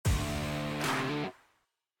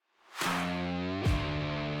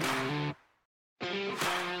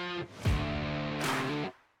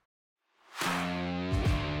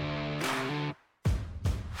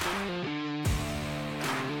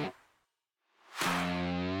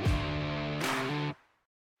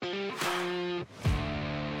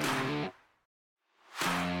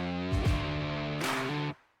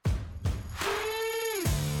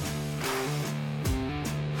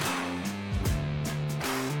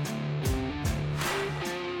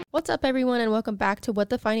What's up, everyone, and welcome back to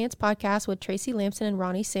What the Finance Podcast with Tracy Lamson and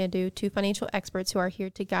Ronnie Sandu, two financial experts who are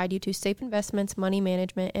here to guide you to safe investments, money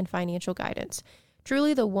management, and financial guidance.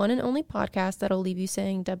 Truly the one and only podcast that'll leave you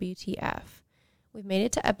saying WTF. We've made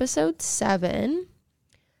it to episode 7.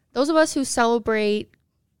 Those of us who celebrate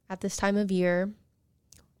at this time of year,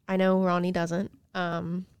 I know Ronnie doesn't,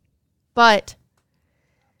 but...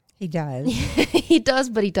 He does. He does,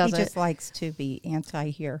 but he doesn't. He just likes to be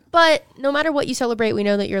anti-here. But no matter what you celebrate, we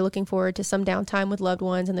know that you're looking forward to some downtime with loved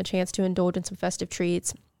ones and the chance to indulge in some festive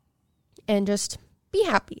treats and just be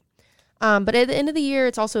happy. But at the end of the year,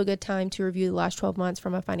 it's also a good time to review the last 12 months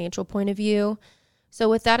from a financial point of view. So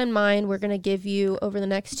with that in mind, we're going to give you, over the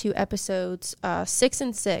next 2 episodes, 6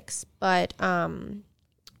 and 6. But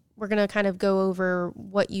we're going to kind of go over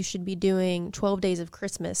what you should be doing 12 days of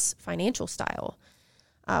Christmas financial style.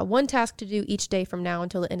 One task to do each day from now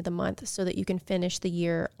until the end of the month so that you can finish the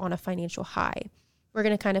year on a financial high. We're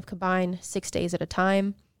going to kind of combine 6 days at a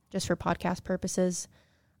time just for podcast purposes.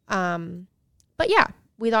 But yeah,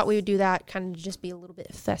 we thought we would do that, kind of just be a little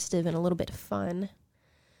bit festive and a little bit fun.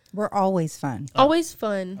 We're always fun. Always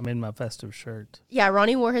fun. I'm in my festive shirt. Yeah,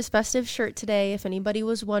 Ronnie wore his festive shirt today, if anybody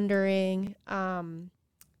was wondering.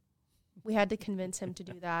 We had to convince him to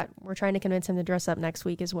do that. We're trying to convince him to dress up next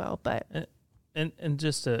week as well, but... And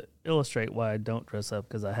just to illustrate why I don't dress up,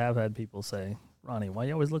 because I have had people say, Ronnie, why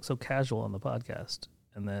you always look so casual on the podcast?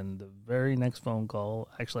 And then the very next phone call,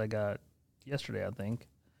 actually I got yesterday, I think,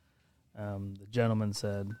 the gentleman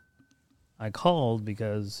said, I called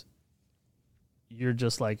because you're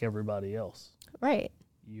just like everybody else. Right.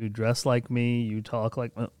 You dress like me, you talk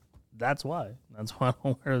like me. That's why. That's why I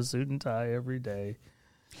don't wear a suit and tie every day.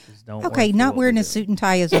 Okay, not wearing a suit and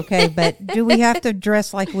tie is okay, but do we have to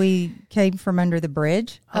dress like we came from under the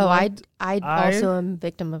bridge? I also am a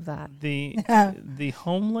victim of that. The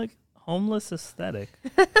homeless aesthetic.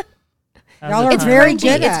 Y'all are very good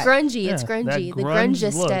at it. It's grungy. It's grungy. The grunge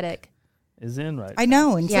aesthetic is in right. I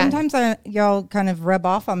know, and sometimes y'all kind of rub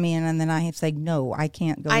off on me, and then I have to say, no, I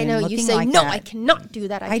can't go in looking like that. I know, you say, no, I cannot do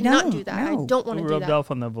that. I cannot do that. No. I don't want to do that. Rubbed off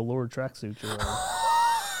on the velour tracksuit you're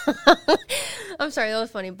wearing. I'm sorry, that was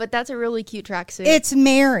funny, but that's a really cute tracksuit. It's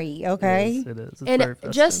Mary, okay? It is. It's and very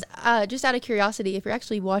festive. just out of curiosity, if you're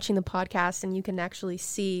actually watching the podcast and you can actually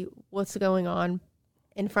see what's going on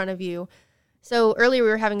in front of you. So earlier we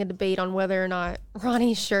were having a debate on whether or not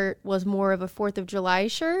Ronnie's shirt was more of a 4th of July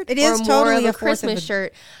shirt or more of a Christmas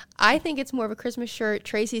shirt. I think it's more of a Christmas shirt.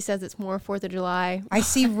 Tracy says it's more 4th of July. I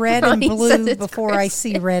see red and blue before I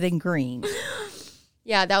see red and green.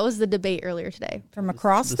 Yeah, that was the debate earlier today. From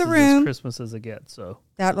across the room. This is as Christmas as it gets, so.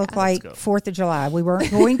 That looked like 4th of July. We weren't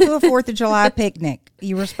going to a 4th of July picnic.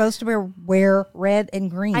 You were supposed to wear red and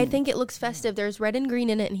green. I think it looks festive. There's red and green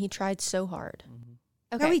in it, and he tried so hard.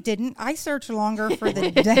 Mm-hmm. Okay. No, he didn't. I searched longer for the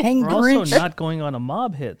dang We're Grinch. also not going on a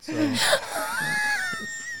mob hit, so.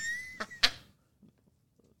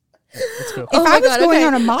 Let's go. If I was going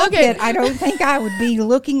on a mob hit, I don't think I would be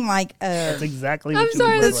looking like That's exactly what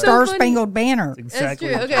the Star-Spangled Banner. That's exactly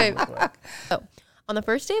That's true. what Okay. So, on the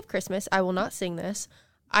first day of Christmas, I will not sing this.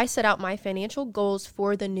 I set out my financial goals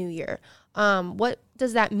for the new year. What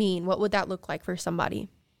does that mean? What would that look like for somebody?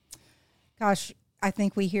 Gosh, I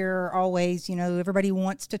think we hear always, everybody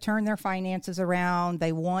wants to turn their finances around.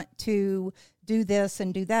 They want to do this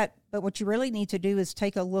and do that. But what you really need to do is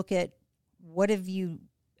take a look at what have you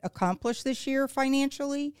accomplished this year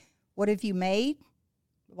financially? What have you made,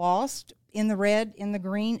 lost, in the red, in the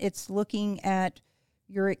green? It's looking at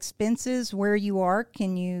your expenses, where you are.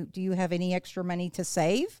 Do you have any extra money to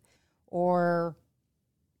save? Or,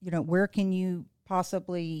 where can you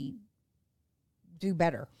possibly do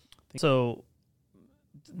better? So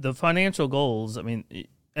the financial goals, I mean,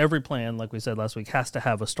 every plan, like we said last week, has to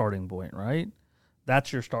have a starting point, right?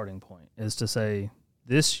 That's your starting point, is to say,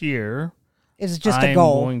 this year... It's just a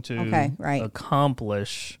goal. I'm going to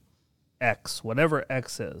accomplish X, whatever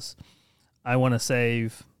X is. I want to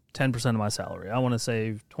save 10% of my salary. I want to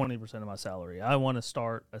save 20% of my salary. I want to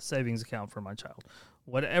start a savings account for my child.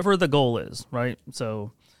 Whatever the goal is, right?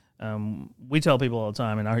 So we tell people all the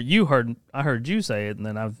time, and I heard you say it, and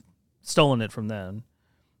then I've stolen it from them.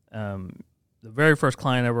 The very first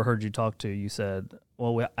client I ever heard you talk to, you said,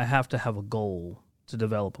 well, I have to have a goal to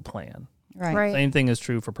develop a plan. Right. Same thing is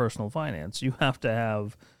true for personal finance. You have to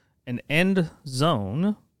have an end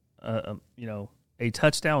zone, a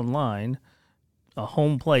touchdown line, a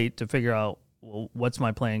home plate to figure out, well, what's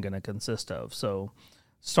my plan going to consist of. So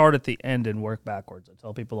start at the end and work backwards. I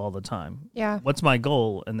tell people all the time. Yeah. What's my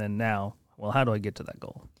goal? And then now, well, how do I get to that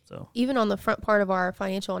goal? So even on the front part of our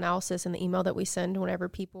financial analysis in the email that we send whenever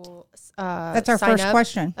people that's our first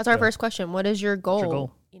question. That's our first question. What is your goal? What's your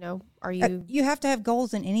goal? are you? You have to have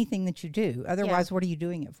goals in anything that you do. Otherwise, what are you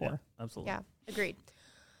doing it for? Yeah, absolutely. Yeah, agreed.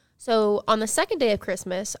 So on the second day of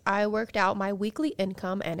Christmas, I worked out my weekly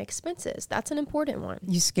income and expenses. That's an important one.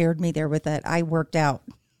 You scared me there with that. I worked out.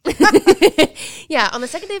 Yeah, on the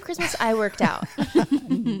second day of Christmas, I worked out.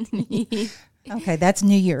 Okay, that's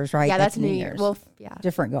New Year's, right? Yeah, that's New Year's. Well, yeah.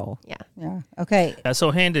 Different goal. Yeah. Yeah. Okay.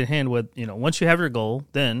 So hand in hand with, once you have your goal,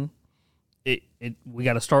 then we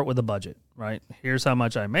got to start with a budget, right? Here's how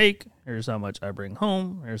much I make. Here's how much I bring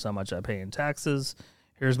home. Here's how much I pay in taxes.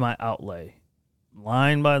 Here's my outlay.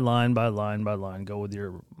 Line by line by line by line, go with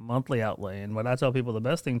your monthly outlay. And what I tell people, the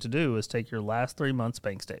best thing to do is take your last 3 months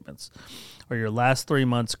bank statements or your last 3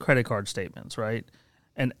 months credit card statements, right?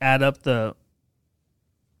 And add up the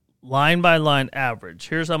line by line average.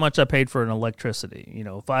 Here's how much I paid for an electricity.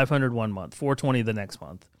 $500 one month, $420 the next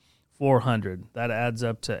month, $400. That adds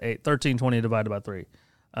up to $1,320 divided by 3,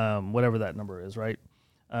 whatever that number is, right?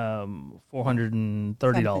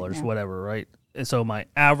 $430, yeah. Whatever, right? And so my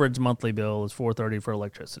average monthly bill is $430 for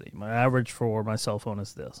electricity. My average for my cell phone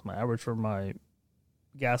is this. My average for my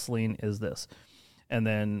gasoline is this. And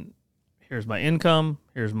then here's my income.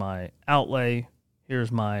 Here's my outlay.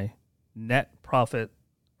 Here's my net profit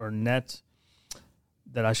or net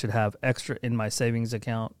that I should have extra in my savings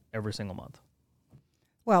account every single month.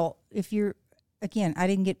 Well, again, I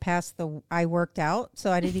didn't get past I worked out,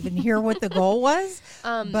 so I didn't even hear what the goal was.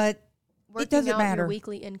 But it doesn't matter. Your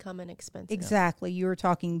weekly income and expenses. Exactly. You were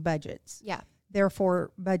talking budgets. Yeah.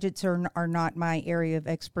 Therefore, budgets are not my area of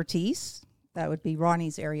expertise. That would be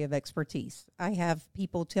Ronnie's area of expertise. I have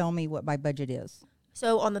people tell me what my budget is.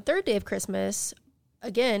 So on the third day of Christmas,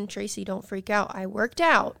 again, Tracy, don't freak out. I worked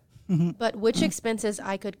out, but which expenses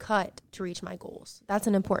I could cut to reach my goals. That's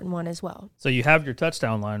an important one as well. So you have your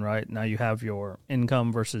touchdown line, right? Now you have your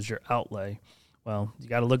income versus your outlay. Well, you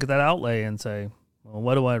got to look at that outlay and say, well,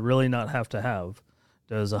 what do I really not have to have?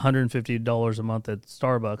 Does $150 a month at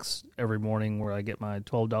Starbucks every morning where I get my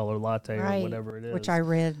 $12 latte or whatever it is, which I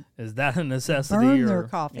read, is that a necessity? burn or their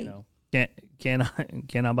coffee. Can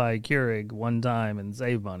I buy a Keurig one time and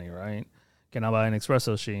save money, right? Can I buy an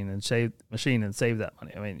espresso machine and save that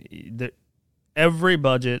money? I mean, every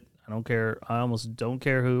budget, I don't care. I almost don't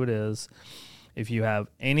care who it is. If you have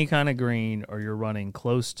any kind of green or you're running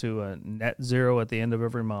close to a net zero at the end of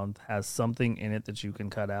every month, has something in it that you can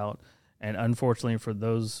cut out. And unfortunately for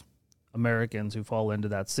those Americans who fall into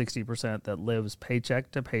that 60% that lives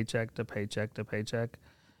paycheck to paycheck to paycheck to paycheck,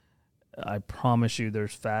 I promise you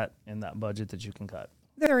there's fat in that budget that you can cut.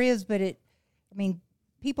 There is, but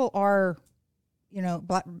people are,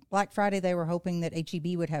 Black Friday, they were hoping that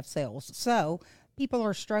H-E-B would have sales. So people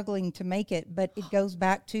are struggling to make it, but it goes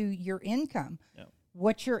back to your income. Yep.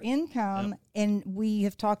 What's your income? Yep. And we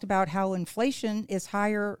have talked about how inflation is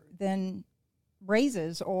higher than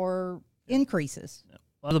raises or increases. Yep.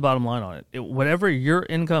 Well, that's the bottom line on it. Whatever your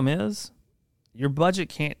income is, your budget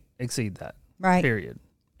can't exceed that. Right. Period.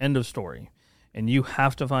 End of story. And you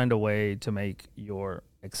have to find a way to make your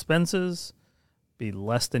expenses be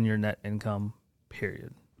less than your net income,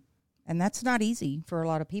 period. And that's not easy for a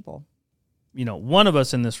lot of people. One of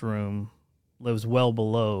us in this room lives well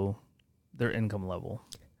below their income level.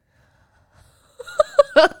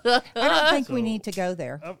 I don't think we need to go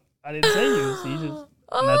there. I didn't say you.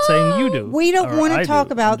 I'm not saying you do. We don't want to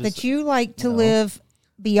talk about that you like to live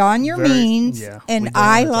beyond your means, and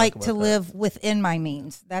I like to live within my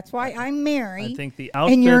means. That's why I'm married. I think the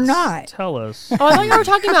outfits and you're not. Tell us. Oh, I thought you were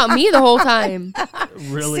talking about me the whole time.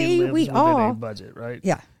 Really lives within a budget, right?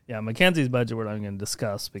 Yeah. Yeah, Mackenzie's budget we're not going to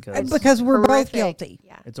discuss because we're both guilty.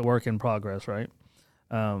 Yeah. It's a work in progress, right?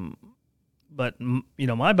 But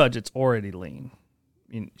my budget's already lean.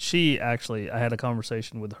 I had a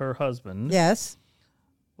conversation with her husband. Yes.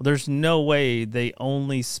 Well, there's no way they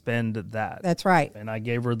only spend that. That's right. And I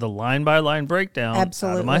gave her the line by line breakdown out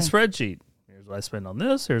of my spreadsheet. Here's what I spend on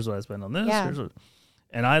this. Here's what I spend on this. Yeah.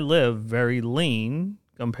 And I live very lean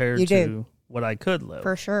compared to what I could live.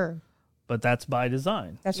 For sure. But that's by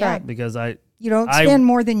design. That's right. Because you don't spend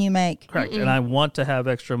more than you make. Correct. And I want to have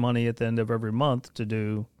extra money at the end of every month to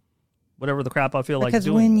do whatever the crap I feel like doing.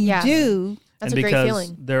 Because when you do, that's a great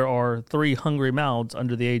feeling. There are 3 hungry mouths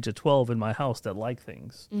under the age of 12 in my house that like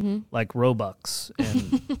things, like Robux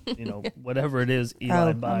and whatever it is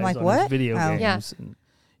Eli buys on his video games. And,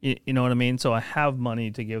 you know what I mean? So I have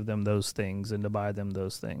money to give them those things and to buy them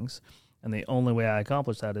those things. And the only way I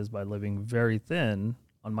accomplish that is by living very thin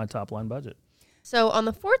on my top line budget. So on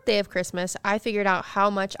the fourth day of Christmas, I figured out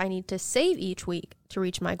how much I need to save each week to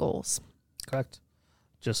reach my goals. Correct.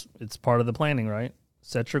 It's part of the planning, right?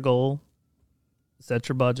 Set your goal, set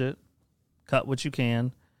your budget, cut what you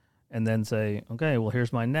can, and then say, okay, well,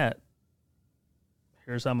 here's my net.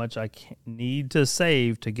 Here's how much I need to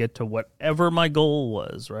save to get to whatever my goal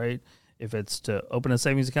was, right? If it's to open a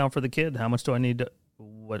savings account for the kid, how much do I need to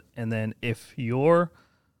what? And then if your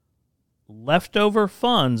leftover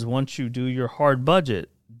funds, once you do your hard budget,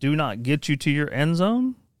 do not get you to your end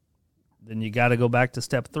zone, then you got to go back to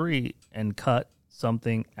step 3 and cut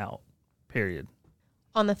something out, period.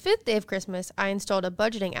 On the 5th day of Christmas, I installed a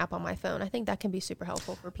budgeting app on my phone. I think that can be super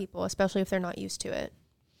helpful for people, especially if they're not used to it.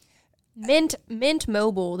 Mint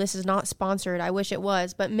Mobile, this is not sponsored. I wish it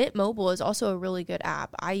was, but Mint Mobile is also a really good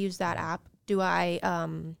app. I use that app.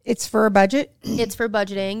 It's for a budget? It's for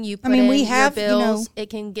budgeting. You put we have, your bills. It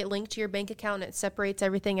can get linked to your bank account, and it separates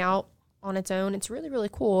everything out on its own. It's really, really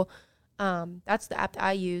cool. That's the app that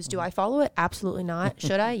I use. Do I follow it? Absolutely not.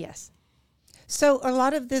 Should I? Yes. So a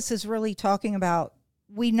lot of this is really talking about,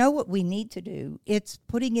 we know what we need to do. It's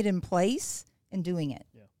putting it in place and doing it.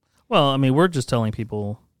 Yeah. Well, I mean, we're just telling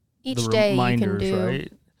people each the day reminders, you can do.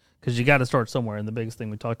 right? Because you got to start somewhere. And the biggest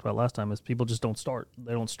thing we talked about last time is people just don't start.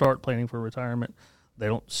 They don't start planning for retirement. They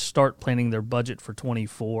don't start planning their budget for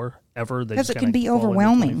 24 ever. Because it can be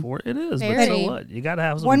overwhelming. It is, Very. but so what? You got to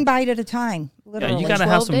have some, one bite at a time, literally. Yeah, you got to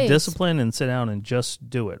have some 12 days. discipline and sit down and just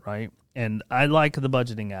do it, right? And I like the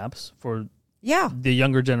budgeting apps for the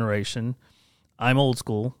younger generation. I'm old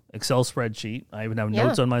school. Excel spreadsheet. I even have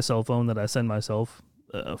notes on my cell phone that I send myself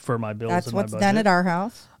for my bills. That's and what's my budget. done at our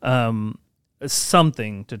house.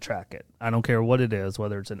 Something to track it. I don't care what it is,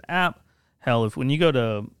 whether it's an app. Hell, when you go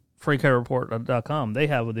to freecarereport.com, they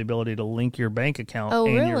have the ability to link your bank account and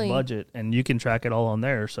really? your budget, and you can track it all on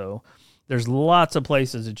there. So there's lots of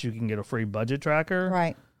places that you can get a free budget tracker.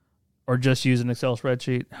 Right. Or just use an Excel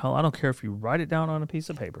spreadsheet. Hell, I don't care if you write it down on a piece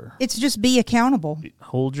of paper. It's just be accountable.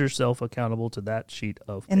 Hold yourself accountable to that sheet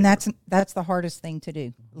of paper. And that's the hardest thing to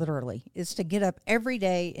do, literally, is to get up every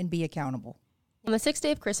day and be accountable. On the 6th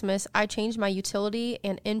day of Christmas, I changed my utility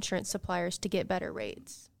and insurance suppliers to get better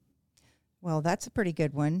rates. Well, that's a pretty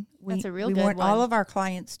good one. That's a real we good want one. all of our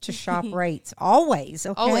clients to shop rates, always,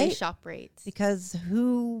 okay? Always shop rates. Because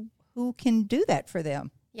who can do that for them?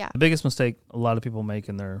 Yeah. The biggest mistake a lot of people make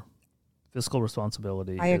in their fiscal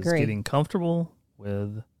responsibility I is agree. getting comfortable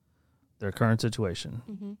with their current situation.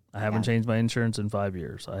 Mm-hmm. I haven't changed my insurance in 5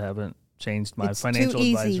 years. I haven't changed my It's financial too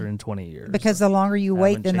easy advisor in 20 years. Because the longer you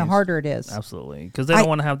wait, Haven't then the changed. harder it is. Absolutely. Because they don't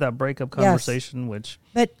want to have that breakup conversation, which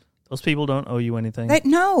But those people don't owe you anything.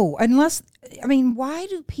 no, unless, I mean, why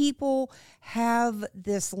do people have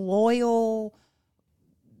this loyalty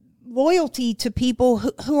to people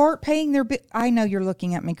who aren't paying their bill? I know you're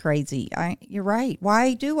looking at me crazy. You're right.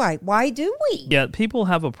 Why do we? Yeah, people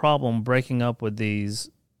have a problem breaking up with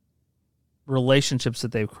these relationships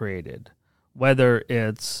that they've created, whether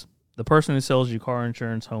it's the person who sells you car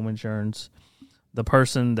insurance, home insurance, the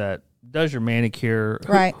person that does your manicure,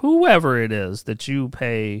 Right. Whoever it is that you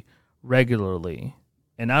pay regularly,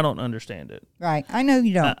 and I don't understand it. Right. I know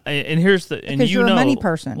you don't. And here's the and Because you you're know a money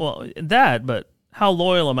person. Well, but how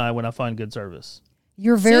loyal am I when I find good service?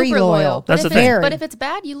 You're very Super loyal. That's but the thing. But if it's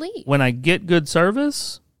bad, you leave. When I get good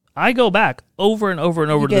service, I go back over and over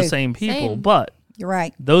and over You to the do. same people. Same. But You're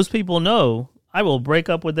right. those people know I will break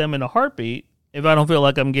up with them in a heartbeat if I don't feel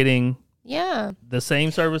like I'm getting Yeah. the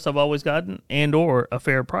same service I've always gotten and or a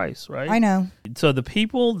fair price, right? I know. So the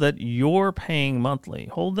people that you're paying monthly,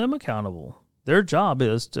 hold them accountable. Their job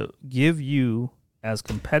is to give you as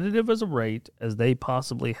competitive as a rate as they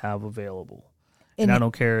possibly have available. And I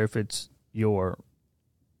don't care if it's your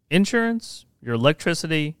insurance, your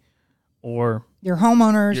electricity, or Your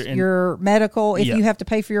homeowners, your medical, if Yeah. you have to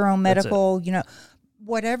pay for your own That's it. medical,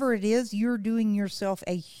 whatever it is, you're doing yourself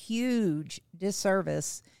a huge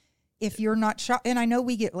disservice if you're not shop. And I know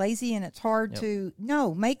we get lazy and it's hard to,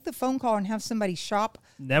 make the phone call and have somebody shop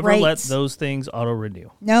never let rates. those things auto-renew.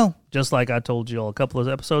 No, Just like I told you a couple of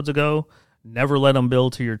episodes ago, never let them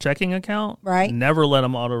bill to your checking account. Right. Never let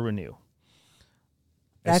them auto-renew.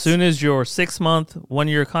 As That's- soon as your 6-month,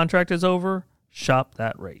 1-year contract is over, shop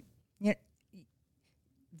that rate.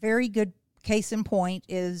 very good case in point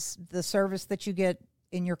is the service that you get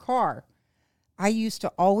in your car. I used to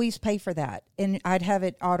always pay for that, and I'd have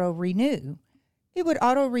it auto-renew. It would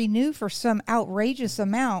auto-renew for some outrageous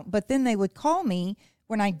amount, but then they would call me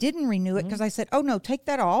when I didn't renew it because I said, oh, no, take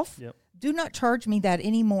that off. Yep. Do not charge me that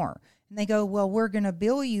anymore. And they go, well, we're going to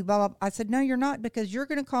bill you, blah, blah, blah. I said, no, you're not, because you're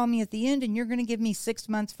going to call me at the end and you're going to give me 6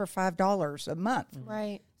 months for $5 a month.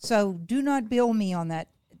 Right. So do not bill me on that.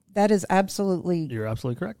 That is absolutely, You're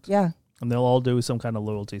absolutely correct. yeah. And they'll all do some kind of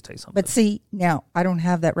loyalty, say something. But see, now I don't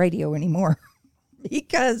have that radio anymore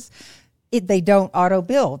because they don't auto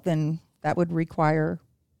bill. Then that would require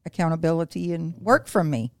accountability and work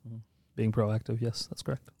from me. being proactive. Yes, that's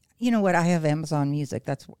correct. You know what? I have Amazon Music.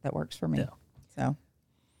 That works for me. Yeah.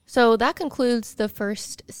 So that concludes the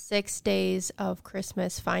first 6 days of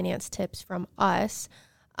Christmas finance tips from us.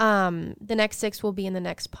 The next 6 will be in the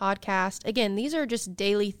next podcast. Again, these are just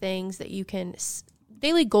daily things that you can,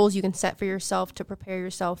 daily goals you can set for yourself to prepare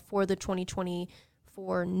yourself for the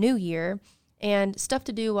 2024 new year and stuff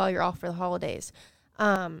to do while you're off for the holidays.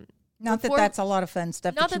 Not that that's a lot of fun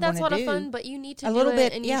stuff. Not that that's a lot of fun, but you need to do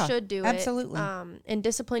it and you should do it. Absolutely. And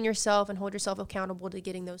discipline yourself and hold yourself accountable to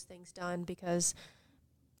getting those things done because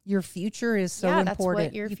your future is so important. That's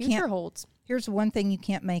what your future holds. Here's one thing you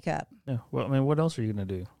can't make up. Yeah. Well, I mean, what else are you going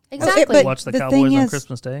to do? Exactly. Watch the Cowboys on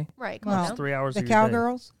Christmas Day? Right. Well, 3 hours the of your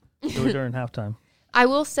Cowgirls? day. Do it during halftime. I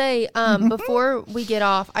will say, before we get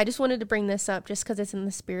off, I just wanted to bring this up just because it's in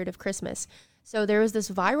the spirit of Christmas. So there was this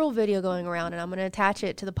viral video going around, and I'm going to attach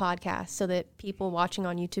it to the podcast so that people watching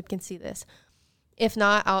on YouTube can see this. If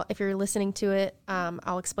not, if you're listening to it,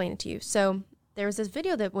 I'll explain it to you. So there was this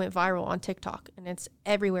video that went viral on TikTok, and it's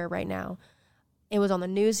everywhere right now. It was on the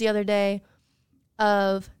news the other day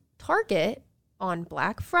of Target on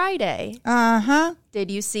Black Friday. Uh-huh.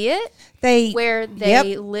 Did you see it? Where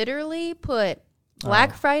they literally put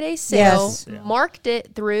Black Friday sale, marked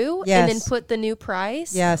it through, and then put the new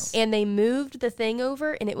price. Yes. And they moved the thing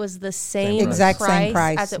over, and it was the same exact same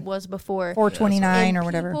price as it was before. $4.29 or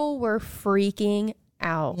whatever. People were freaking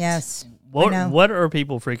out. Yes. What are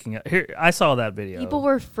people freaking out? Here, I saw that video. People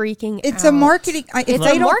were freaking out. It's a marketing. If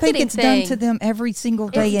they don't think it's thing. done to them every single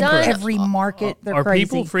day in every market, they're are crazy.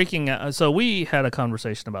 People freaking out? So we had a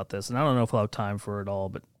conversation about this, and I don't know if we'll have time for it all,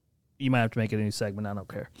 but you might have to make it a new segment. I don't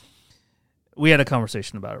care. We had a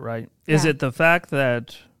conversation about it, right? Is it the fact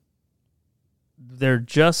that they're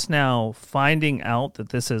just now finding out that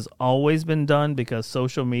this has always been done because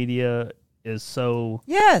social media is so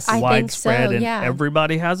widespread and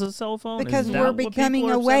everybody has a cell phone? Because we're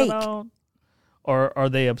becoming awake. Or are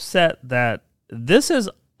they upset that this has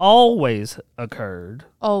always occurred?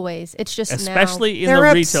 Always. It's just especially now. in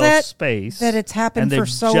the retail space. That it's happened for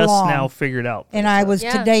so long. And they've just now figured out. And I was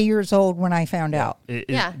today years old when I found out.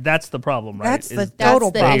 That's the problem, right? That's the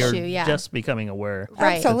total problem. They are just becoming aware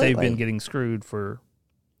right. that they've been getting screwed for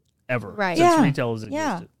ever. Right. Since retail has existed.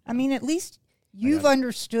 Yeah. I mean, at least you've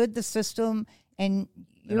understood the system and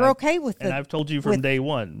you're okay with it. And I've told you from day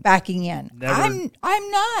one. Backing in. I'm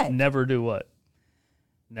not. Never do what?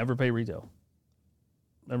 Never pay retail.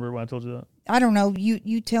 Remember when I told you that? I don't know.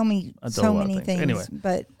 You tell me so many things. Anyway.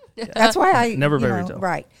 But that's why I never pay retail.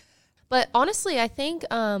 Right. But honestly, I think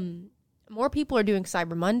more people are doing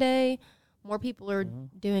Cyber Monday. More people are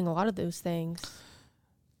doing a lot of those things.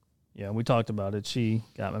 Yeah, we talked about it. She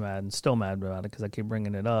got me mad and still mad about it because I keep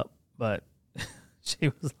bringing it up. But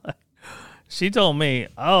she was like, she told me,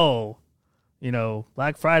 Black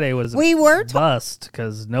Friday was a bust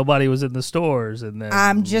because nobody was in the stores. And then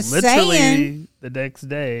I'm just literally saying, the next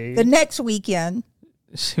day, the next weekend,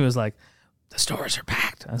 she was like, the stores are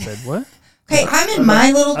packed. I said, what? Okay, I'm in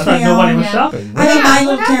my little town. Nobody was shopping. I'm in my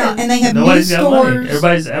little town, and they have Nobody's new got stores. money.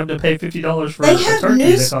 Everybody's having to pay $50 for a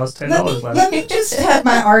turkey that costs $10. Let me just have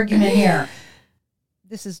my argument here.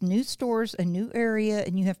 This is new stores, a new area,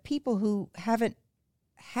 and you have people who haven't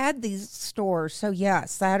had these stores. So,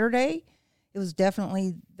 Saturday, it was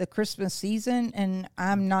definitely the Christmas season, and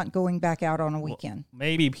I'm not going back out on a weekend. Well,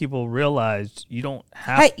 maybe people realized you don't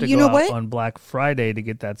have to go out on Black Friday to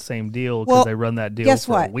get that same deal because they run that deal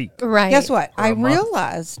for a week. Right. Guess what? I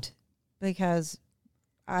realized, because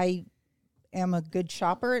I am a good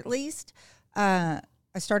shopper at least, I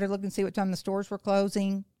started looking to see what time the stores were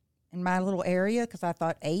closing in my little area because I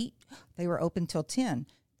thought 8. They were open till 10.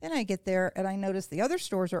 Then I get there and I notice the other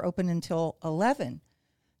stores are open until 11.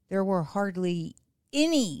 There were hardly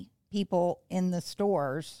any people in the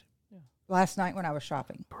stores last night when I was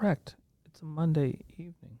shopping. Correct. It's a Monday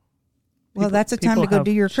evening. Well, that's a time to go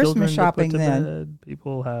do your Christmas shopping then.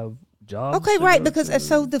 People have jobs. Okay, right, because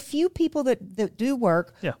so the few people that do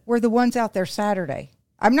work were the ones out there Saturday.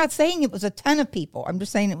 I'm not saying it was a ton of people. I'm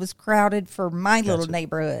just saying it was crowded for my little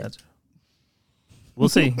neighborhood. Gotcha. We'll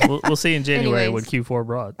see. We'll see in January when Q4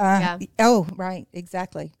 brought. Oh, right.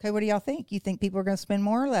 Exactly. Okay, what do y'all think? You think people are going to spend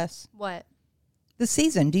more or less? What? The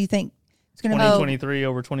season. Do you think it's going to be 2023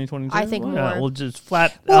 over 2022? I think more. We'll just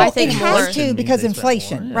flat. Well, I think it has to because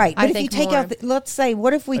inflation. Right. But if you take out, let's say,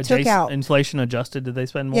 what if we took out. Inflation adjusted, did they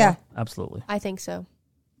spend more? Yeah. Absolutely. I think so.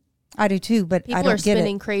 I do too, but people I don't are get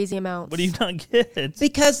spending it. crazy amounts. What do you not get?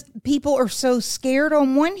 Because people are so scared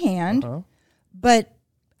on one hand, but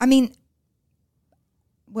I mean,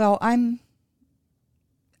 well,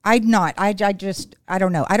 I'm not. I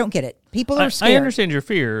don't know. I don't get it. People are scared. I understand your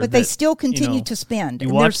fear, but they still continue to spend. You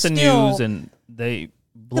and watch the news and they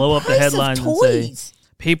blow up the headlines and say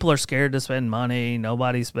people are scared to spend money.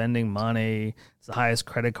 Nobody's spending money. It's the highest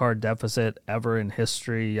credit card deficit ever in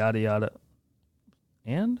history. Yada yada.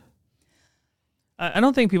 And I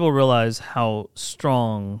don't think people realize how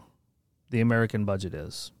strong the American budget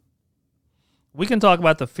is. We can talk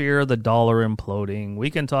about the fear of the dollar imploding. We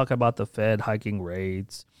can talk about the Fed hiking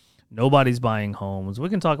rates. Nobody's buying homes. We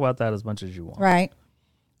can talk about that as much as you want. Right.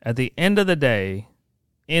 At the end of the day,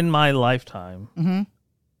 in my lifetime,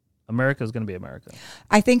 America is going to be America.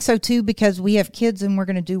 I think so, too, because we have kids and we're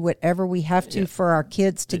going to do whatever we have to for our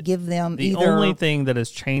kids to give them The only thing that has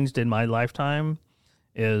changed in my lifetime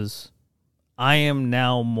is I am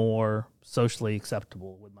now more socially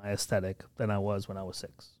acceptable with my aesthetic than I was when I was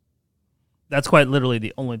 6. That's quite literally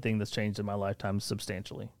the only thing that's changed in my lifetime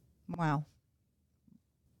substantially. Wow.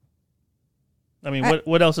 I mean,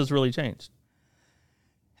 what else has really changed?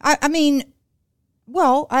 I mean,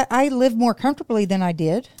 well, I live more comfortably than I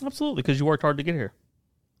did. Absolutely, because you worked hard to get here.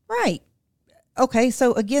 Right. Okay,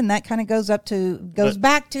 so again, that kind of goes back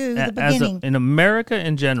to the beginning. In America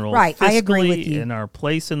in general, right? I agree with you. In our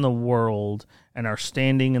place in the world and our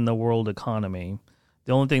standing in the world economy,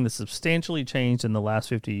 the only thing that's substantially changed in the last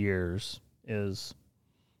 50 years is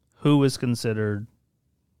who is considered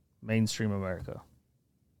mainstream America.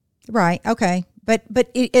 Right. Okay. But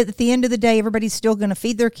at the end of the day, everybody's still going to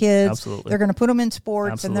feed their kids. Absolutely. They're going to put them in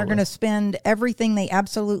sports, and they're going to spend everything they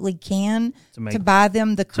absolutely can to buy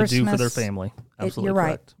them the Christmas to do for their family. Absolutely, you're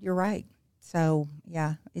correct. right. You're right. So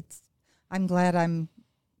yeah, I'm glad I'm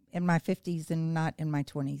in my 50s and not in my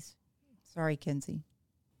 20s. Sorry, Kenzie.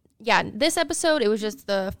 Yeah, this episode, it was just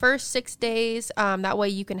the first 6 days. That way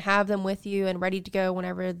you can have them with you and ready to go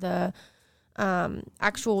whenever the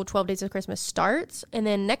actual 12 Days of Christmas starts. And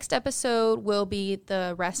then next episode will be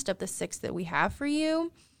the rest of the 6 that we have for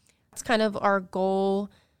you. It's kind of our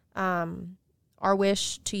goal. Our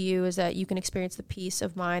wish to you is that you can experience the peace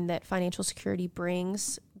of mind that financial security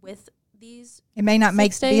brings with these. It may not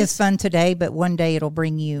be as fun today, but one day it'll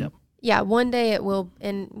bring you. Yep. Yeah, one day it will.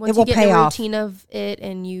 And once you get in the routine of it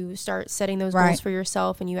and you start setting those goals for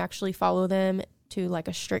yourself and you actually follow them to like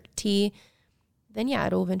a strict T, then yeah,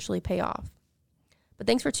 it'll eventually pay off. But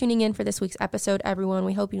thanks for tuning in for this week's episode, everyone.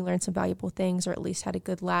 We hope you learned some valuable things or at least had a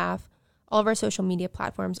good laugh. All of our social media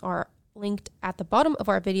platforms are linked at the bottom of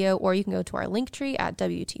our video, or you can go to our link tree at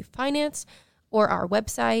WT Finance or our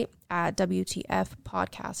website at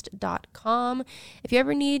WTFpodcast.com. If you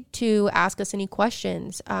ever need to ask us any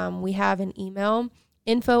questions, we have an email,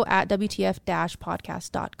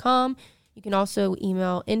 info@WTF-podcast.com. You can also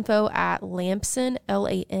email info@lampson,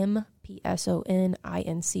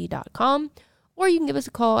 LAMPSONINC.com. Or you can give us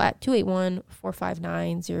a call at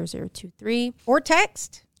 281-459-0023. Or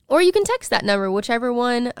text. Or you can text that number, whichever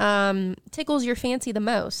one tickles your fancy the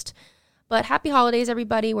most. But happy holidays,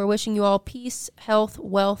 everybody. We're wishing you all peace, health,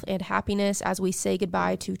 wealth, and happiness as we say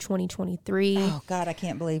goodbye to 2023. Oh, God, I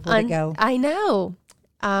can't believe where to go. I know.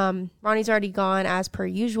 Ronnie's already gone as per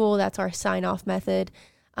usual. That's our sign-off method.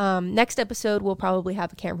 Next episode, we'll probably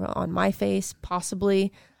have a camera on my face,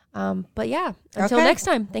 possibly. But yeah, until next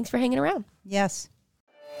time, thanks for hanging around. Yes.